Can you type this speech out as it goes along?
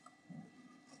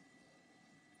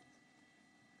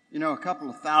You know, a couple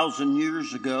of thousand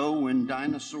years ago, when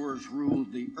dinosaurs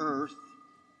ruled the earth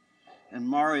and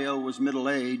Mario was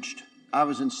middle-aged, I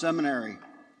was in seminary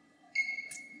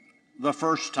the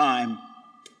first time.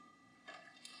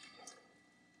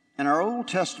 And our Old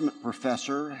Testament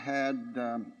professor had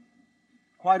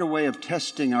quite a way of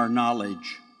testing our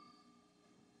knowledge.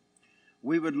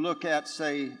 We would look at,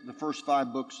 say, the first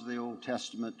 5 books of the Old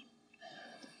Testament,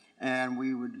 and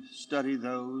we would study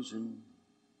those and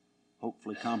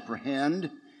hopefully comprehend.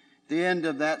 At the end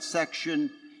of that section,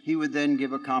 he would then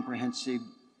give a comprehensive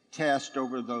test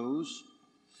over those.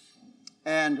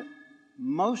 And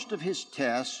most of his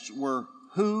tests were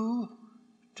who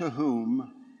to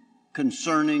whom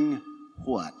concerning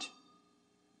what.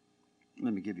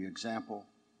 Let me give you an example.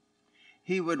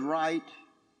 He would write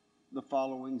the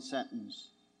following sentence: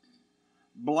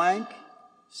 blank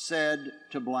said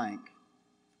to blank,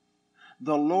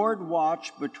 "The Lord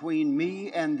watch between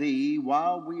me and thee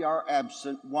while we are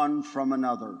absent one from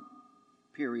another."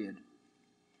 Period.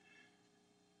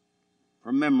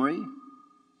 From memory,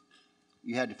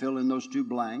 you had to fill in those 2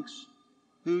 blanks.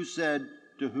 Who said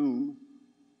to whom?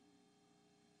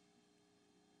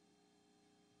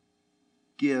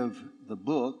 Give the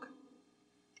book,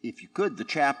 if you could, the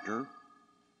chapter.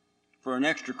 For an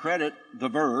extra credit, the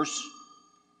verse.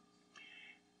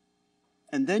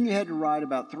 And then you had to write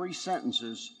about 3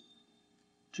 sentences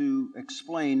to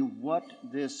explain what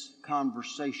this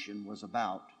conversation was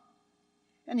about.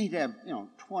 And he'd have,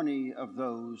 20 of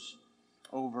those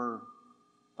over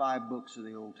 5 books of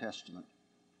the Old Testament.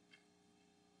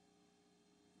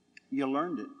 You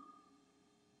learned it.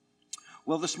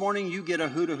 Well, this morning you get a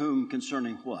who to whom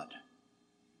concerning what?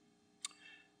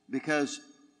 Because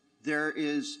there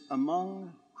is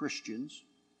among Christians,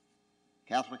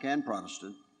 Catholic and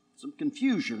Protestant, some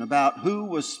confusion about who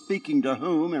was speaking to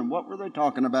whom and what were they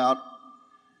talking about.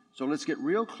 So let's get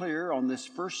real clear on this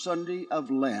first Sunday of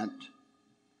Lent.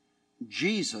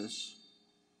 Jesus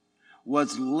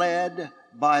was led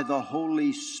by the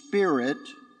Holy Spirit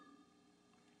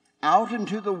out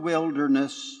into the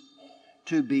wilderness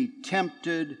to be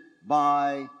tempted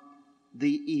by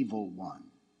the evil one.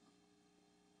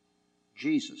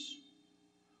 Jesus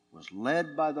was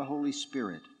led by the Holy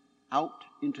Spirit out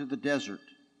into the desert,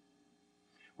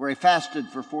 where he fasted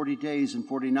for 40 days and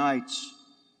 40 nights.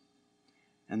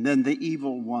 And then the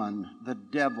evil one, the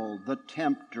devil, the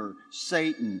tempter,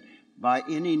 Satan, by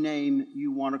any name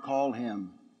you want to call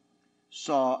him,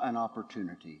 saw an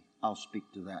opportunity. I'll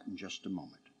speak to that in just a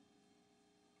moment.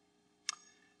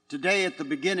 Today, at the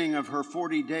beginning of her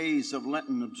 40 days of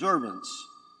Lenten observance,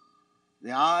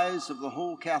 the eyes of the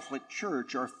whole Catholic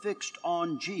Church are fixed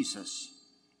on Jesus,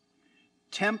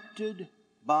 tempted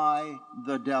by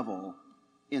the devil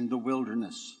in the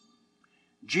wilderness.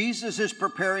 Jesus is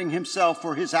preparing himself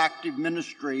for his active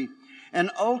ministry and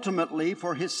ultimately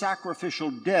for his sacrificial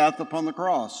death upon the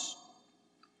cross.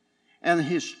 And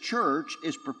his church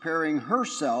is preparing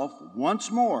herself once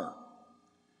more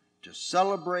to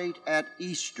celebrate at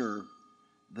Easter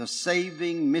the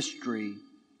saving mystery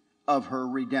of her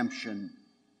redemption.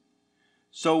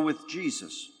 So with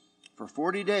Jesus, for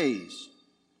 40 days,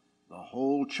 the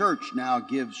whole church now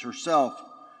gives herself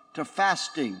to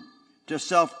fasting, to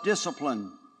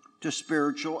self-discipline, to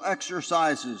spiritual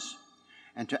exercises,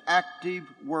 and to active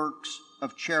works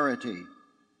of charity.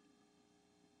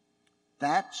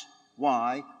 That's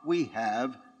why we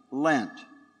have Lent.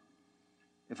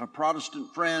 If a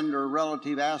Protestant friend or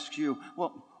relative asks you,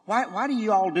 well, why do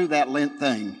you all do that Lent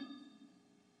thing?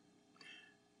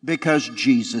 Because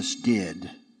Jesus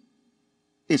did.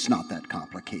 It's not that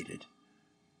complicated.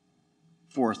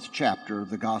 4th chapter of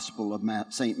the Gospel of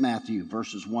St. Matthew,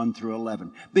 verses 1 through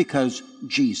 11. Because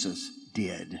Jesus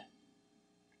did.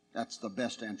 That's the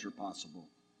best answer possible.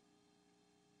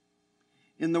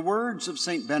 In the words of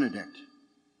St. Benedict,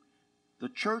 the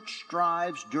church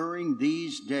strives during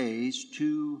these days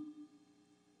to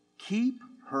keep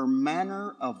her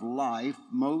manner of life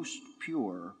most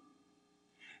pure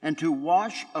and to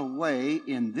wash away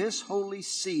in this holy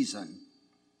season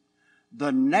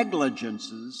the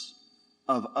negligences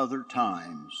of other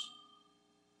times.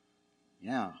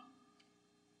 Yeah.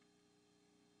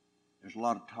 There's a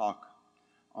lot of talk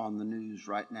on the news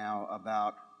right now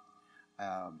about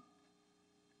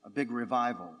a big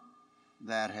revival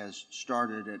that has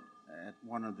started at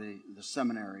one of the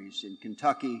seminaries in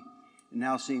Kentucky and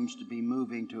now seems to be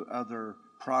moving to other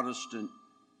Protestant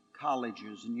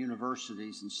colleges and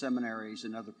universities and seminaries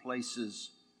and other places.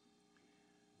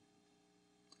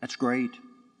 That's great.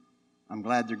 I'm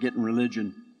glad they're getting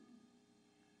religion.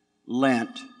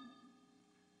 Lent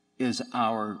is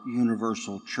our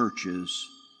universal church's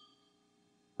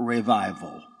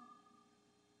revival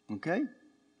Okay?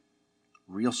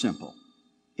 Real simple.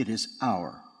 It is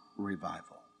our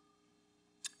revival.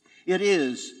 It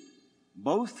is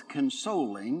both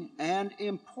consoling and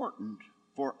important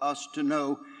for us to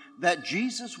know that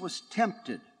Jesus was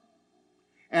tempted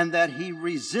and that he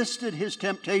resisted his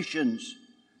temptations.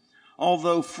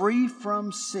 Although free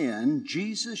from sin,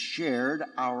 Jesus shared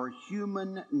our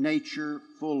human nature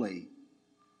fully.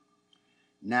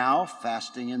 Now,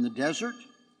 fasting in the desert,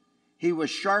 he was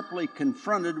sharply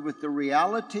confronted with the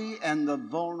reality and the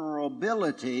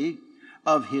vulnerability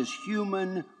of his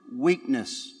human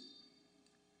weakness.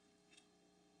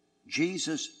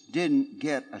 Jesus didn't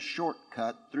get a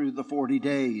shortcut through the 40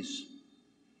 days.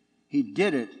 He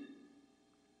did it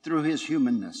through his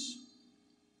humanness.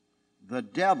 The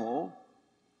devil,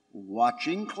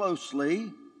 watching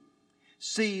closely,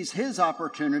 sees his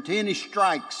opportunity and he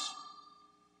strikes.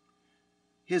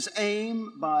 His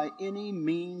aim by any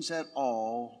means at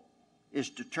all is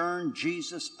to turn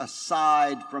Jesus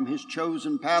aside from his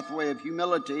chosen pathway of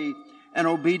humility and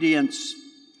obedience,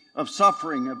 of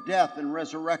suffering, of death and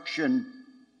resurrection.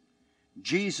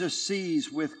 Jesus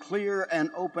sees with clear and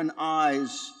open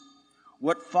eyes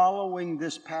what following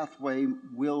this pathway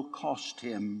will cost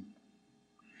him.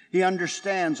 He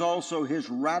understands also his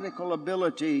radical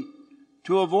ability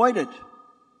to avoid it.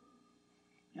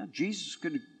 Now, Jesus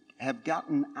could have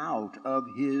gotten out of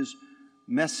his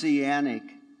messianic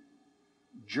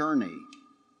journey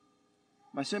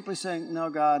by simply saying, "No,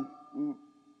 God,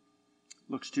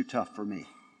 looks too tough for me."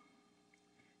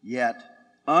 Yet,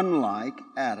 unlike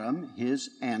Adam, his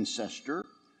ancestor,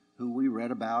 who we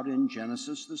read about in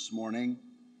Genesis this morning,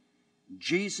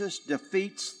 Jesus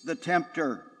defeats the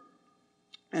tempter,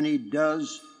 and he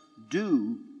does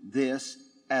do this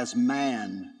as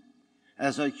man,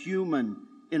 as a human,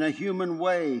 in a human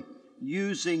way,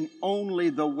 using only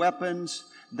the weapons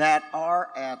that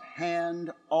are at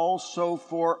hand also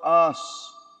for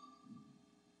us.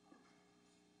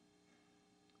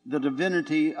 The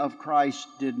divinity of Christ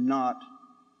did not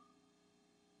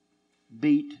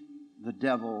beat the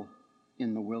devil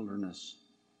in the wilderness.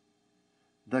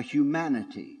 The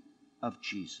humanity of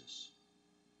Jesus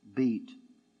beat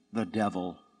the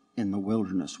devil in the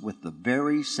wilderness with the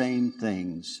very same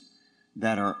things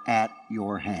that are at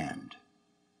your hand: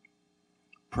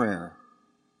 prayer,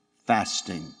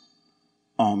 fasting,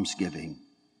 almsgiving,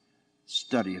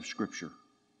 study of Scripture.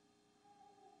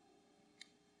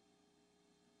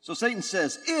 So Satan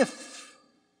says, if,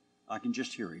 I can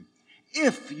just hear him,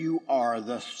 if you are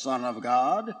the Son of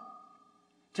God,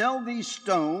 tell these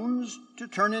stones to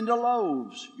turn into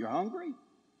loaves. You're hungry?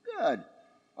 Good.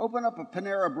 Open up a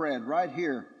Panera Bread right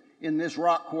here in this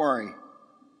rock quarry.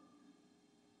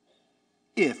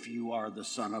 If you are the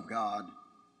Son of God.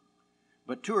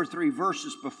 But 2 or 3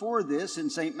 verses before this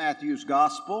in St. Matthew's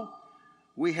Gospel,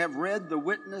 we have read the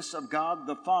witness of God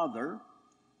the Father,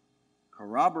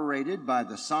 corroborated by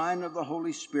the sign of the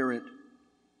Holy Spirit.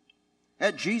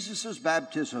 At Jesus'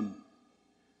 baptism,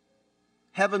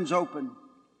 heavens open,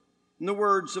 and the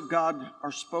words of God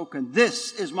are spoken.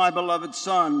 This is my beloved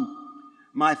Son.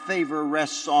 My favor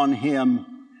rests on him.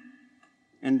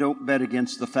 And don't bet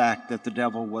against the fact that the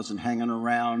devil wasn't hanging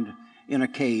around in a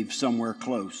cave somewhere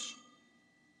close.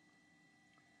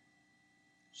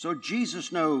 So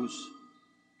Jesus knows,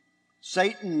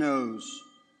 Satan knows,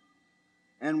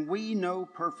 and we know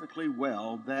perfectly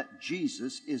well that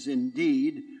Jesus is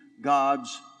indeed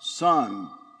God's Son.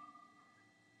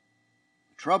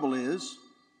 The trouble is,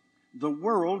 the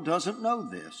world doesn't know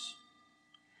this.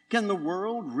 Can the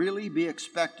world really be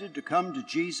expected to come to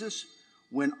Jesus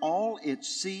when all it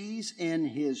sees in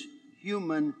his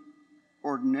human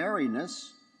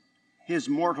ordinariness, his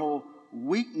mortal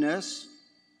weakness,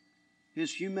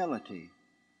 his humility?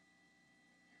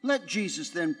 Let Jesus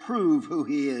then prove who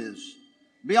he is,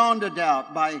 beyond a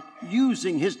doubt, by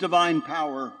using his divine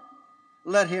power.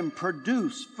 Let him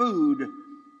produce food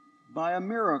by a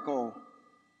miracle,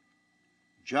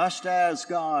 just as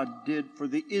God did for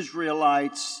the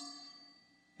Israelites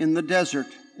in the desert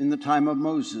in the time of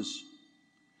Moses.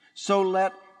 So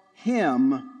let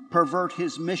him pervert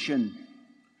his mission,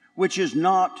 which is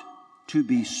not to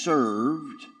be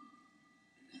served,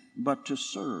 but to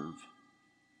serve,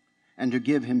 and to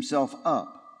give himself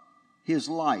up, his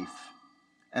life,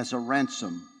 as a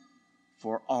ransom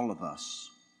for all of us.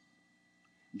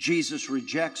 Jesus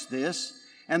rejects this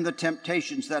and the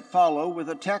temptations that follow with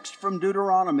a text from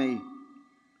Deuteronomy.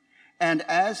 And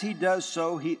as he does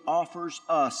so, he offers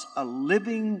us a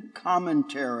living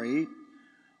commentary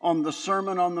on the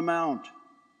Sermon on the Mount,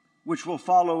 which will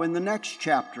follow in the next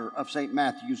chapter of St.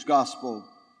 Matthew's Gospel.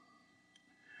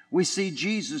 We see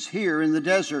Jesus here in the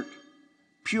desert,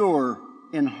 pure,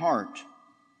 in heart,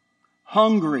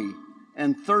 hungry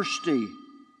and thirsty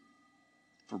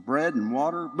for bread and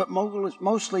water, but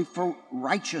mostly for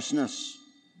righteousness.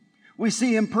 We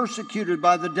see him persecuted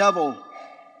by the devil.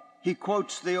 He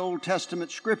quotes the Old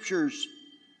Testament scriptures,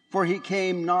 for he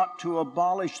came not to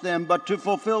abolish them, but to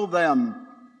fulfill them.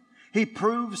 He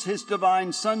proves his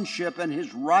divine sonship and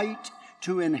his right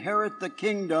to inherit the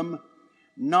kingdom,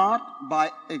 not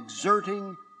by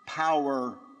exerting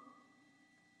power,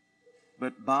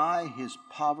 but by his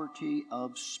poverty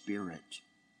of spirit,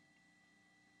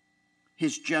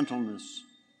 his gentleness,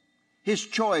 his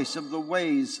choice of the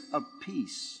ways of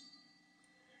peace.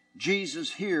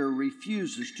 Jesus here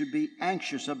refuses to be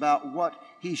anxious about what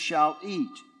he shall eat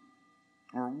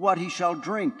or what he shall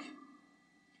drink.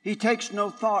 He takes no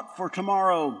thought for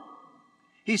tomorrow.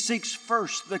 He seeks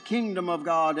first the kingdom of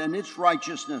God and its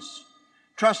righteousness,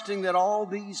 trusting that all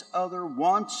these other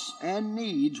wants and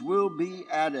needs will be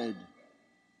added.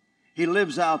 He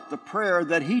lives out the prayer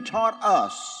that he taught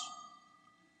us: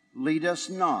 lead us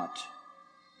not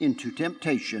into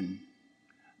temptation,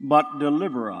 but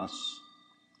deliver us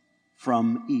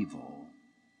from evil.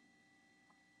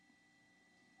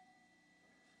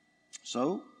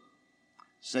 So,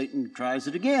 Satan tries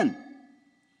it again.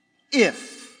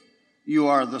 If you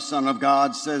are the Son of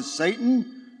God, says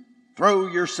Satan, throw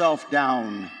yourself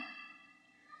down.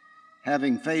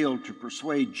 Having failed to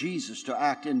persuade Jesus to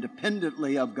act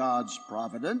independently of God's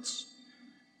providence,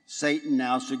 Satan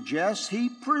now suggests he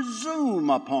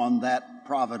presume upon that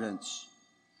providence.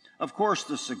 Of course,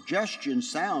 the suggestion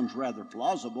sounds rather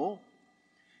plausible.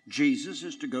 Jesus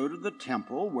is to go to the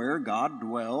temple where God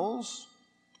dwells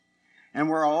and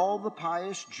where all the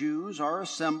pious Jews are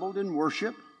assembled in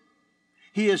worship.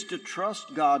 He is to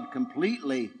trust God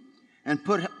completely and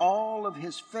put all of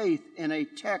his faith in a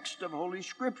text of Holy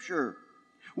Scripture,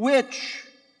 which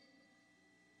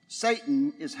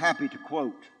Satan is happy to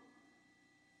quote.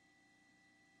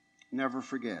 Never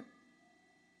forget,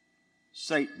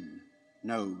 Satan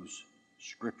knows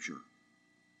Scripture.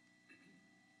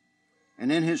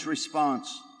 And in his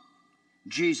response,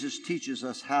 Jesus teaches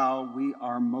us how we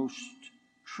are most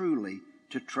truly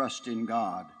to trust in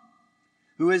God,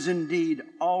 who is indeed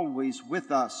always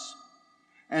with us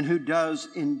and who does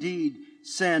indeed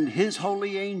send his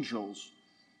holy angels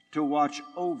to watch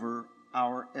over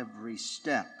our every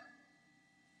step.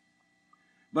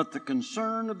 But the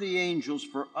concern of the angels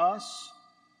for us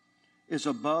is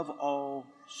above all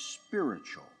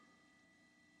spiritual.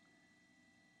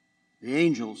 The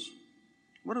angels,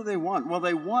 what do they want? Well,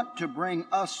 they want to bring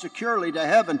us securely to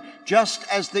heaven, just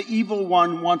as the evil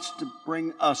one wants to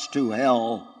bring us to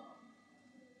hell.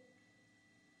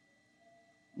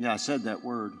 Yeah, I said that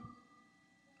word.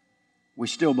 We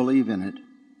still believe in it,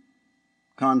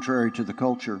 contrary to the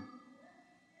culture.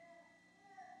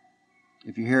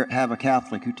 If you have a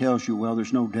Catholic who tells you, well,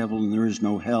 there's no devil and there is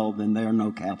no hell, then they're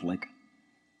no Catholic.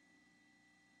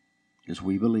 Because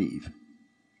we believe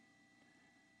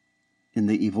in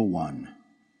the evil one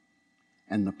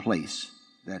and the place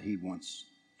that he wants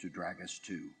to drag us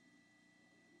to.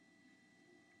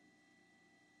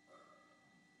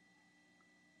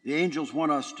 The angels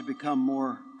want us to become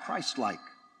more Christ-like.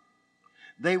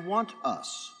 They want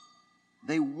us.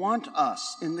 They want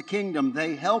us in the kingdom.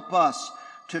 They help us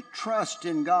to trust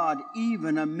in God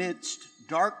even amidst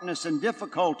darkness and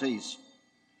difficulties,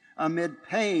 amid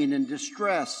pain and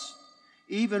distress,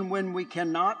 even when we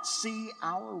cannot see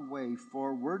our way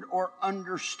forward or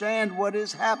understand what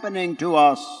is happening to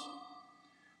us.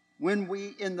 When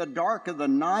we, in the dark of the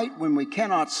night, when we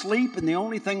cannot sleep and the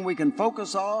only thing we can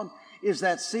focus on is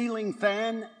that ceiling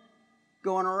fan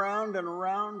going around and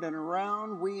around and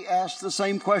around, we ask the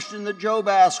same question that Job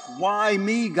asked: why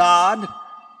me, God?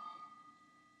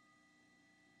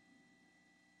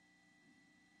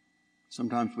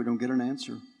 Sometimes we don't get an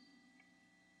answer.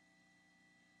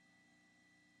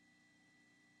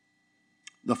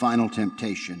 The final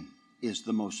temptation is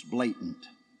the most blatant.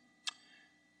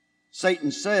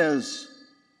 Satan says,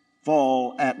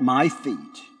 fall at my feet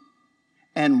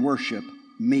and worship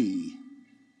me.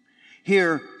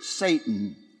 Here,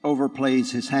 Satan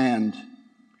overplays his hand.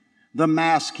 The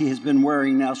mask he has been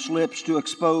wearing now slips to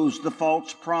expose the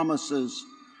false promises,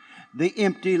 the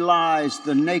empty lies,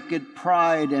 the naked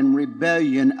pride and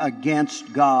rebellion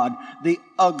against God, the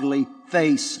ugly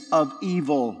face of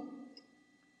evil.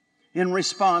 In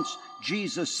response,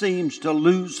 Jesus seems to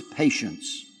lose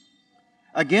patience.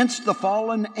 Against the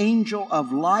fallen angel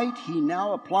of light, he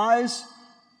now applies,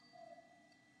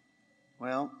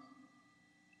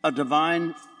 a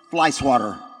divine fly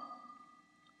swatter.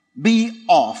 Be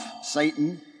off,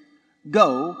 Satan.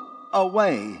 Go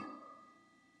away.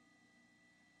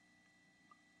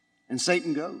 And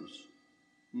Satan goes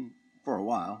for a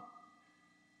while.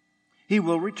 He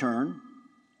will return.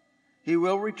 He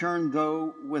will return,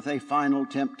 though, with a final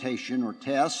temptation or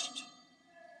test.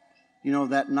 You know,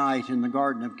 that night in the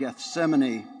Garden of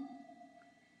Gethsemane,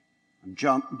 I'm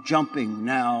jumping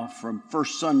now from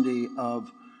first Sunday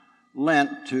of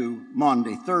Lent to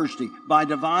Maundy, Thursday. By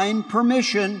divine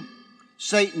permission,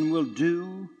 Satan will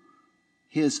do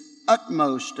his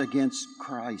utmost against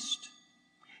Christ.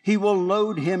 He will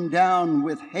load him down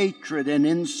with hatred and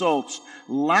insults,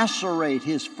 lacerate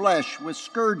his flesh with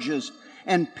scourges,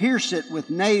 and pierce it with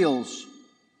nails.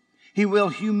 He will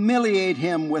humiliate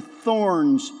him with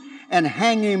thorns and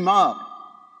hang him up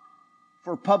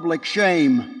for public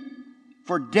shame,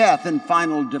 for death and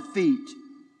final defeat.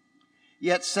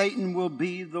 Yet Satan will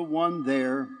be the one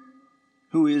there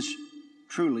who is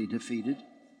truly defeated.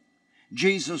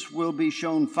 Jesus will be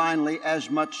shown finally as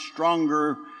much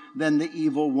stronger than the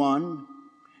evil one.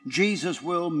 Jesus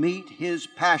will meet his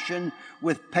passion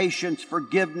with patience,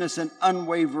 forgiveness, and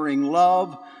unwavering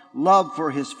love, love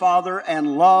for his Father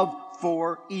and love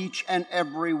for each and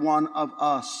every one of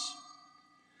us.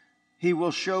 He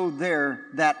will show there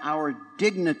that our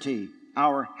dignity,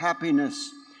 our happiness,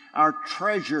 our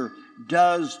treasure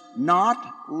does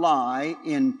not lie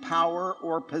in power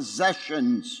or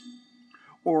possessions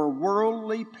or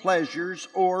worldly pleasures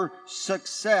or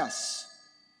success,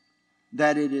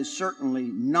 that it is certainly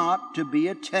not to be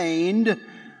attained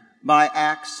by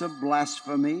acts of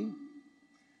blasphemy,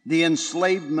 the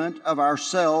enslavement of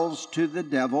ourselves to the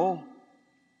devil.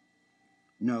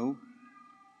 No,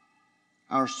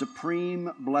 our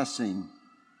supreme blessing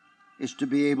is to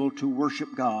be able to worship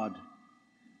God,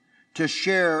 to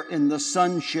share in the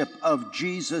sonship of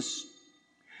Jesus,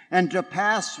 and to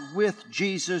pass with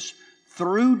Jesus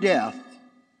through death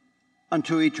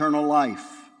unto eternal life.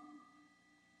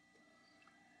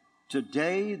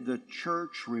 Today, the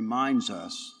church reminds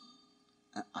us,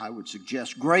 I would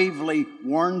suggest gravely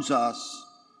warns us,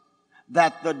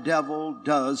 that the devil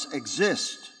does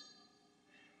exist,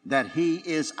 that he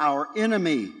is our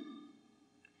enemy,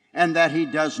 and that he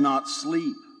does not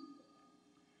sleep.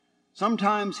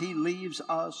 Sometimes he leaves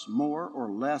us more or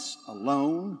less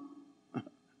alone.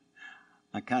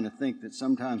 I kind of think that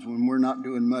sometimes when we're not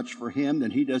doing much for him,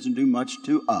 then he doesn't do much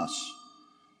to us.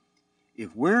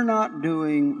 If we're not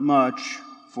doing much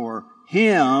for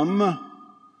him,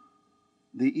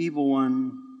 the evil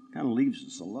one kind of leaves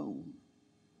us alone.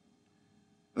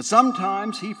 But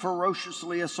sometimes he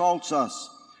ferociously assaults us.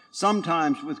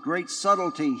 Sometimes with great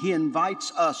subtlety, he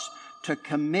invites us to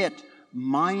commit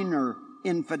minor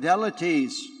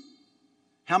infidelities.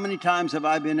 How many times have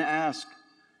I been asked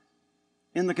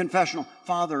in the confessional,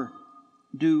 Father,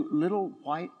 do little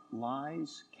white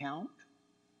lies count?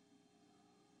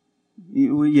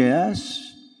 Yes.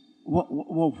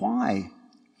 Well, why?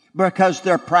 Because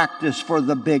they're practiced for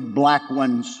the big black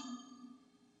ones.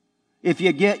 If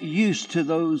you get used to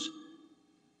those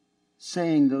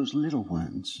saying those little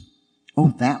ones,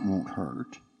 oh, that won't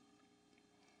hurt.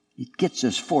 It gets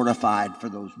us fortified for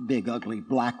those big, ugly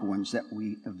black ones that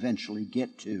we eventually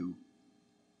get to.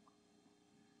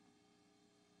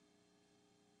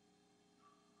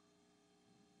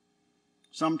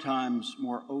 Sometimes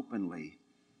more openly,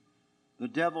 the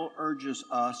devil urges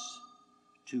us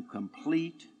to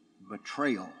complete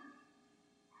betrayal.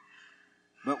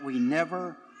 But we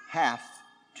never have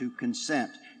to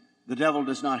consent. The devil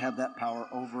does not have that power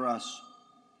over us.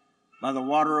 By the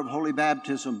water of holy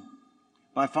baptism,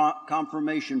 by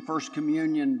confirmation, First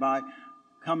Communion, by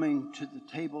coming to the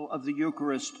table of the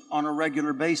Eucharist on a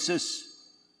regular basis,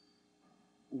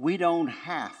 we don't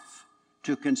have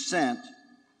to consent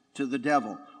to the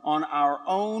devil. On our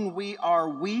own, we are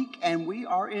weak and we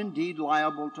are indeed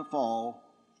liable to fall.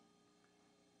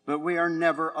 But we are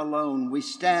never alone. We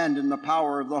stand in the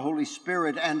power of the Holy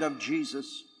Spirit and of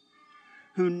Jesus,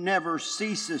 who never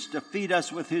ceases to feed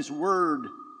us with his word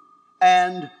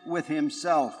and with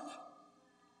himself.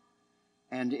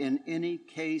 And in any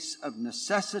case of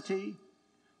necessity,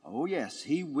 oh yes,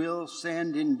 he will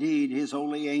send indeed his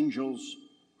holy angels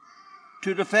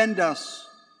to defend us,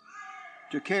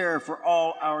 to care for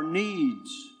all our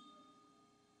needs,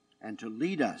 and to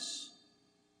lead us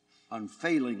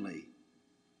unfailingly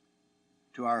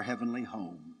to our heavenly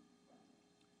home.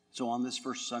 So on this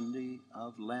first Sunday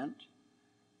of Lent,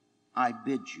 I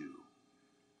bid you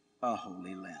a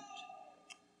holy Lent.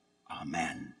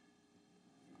 Amen.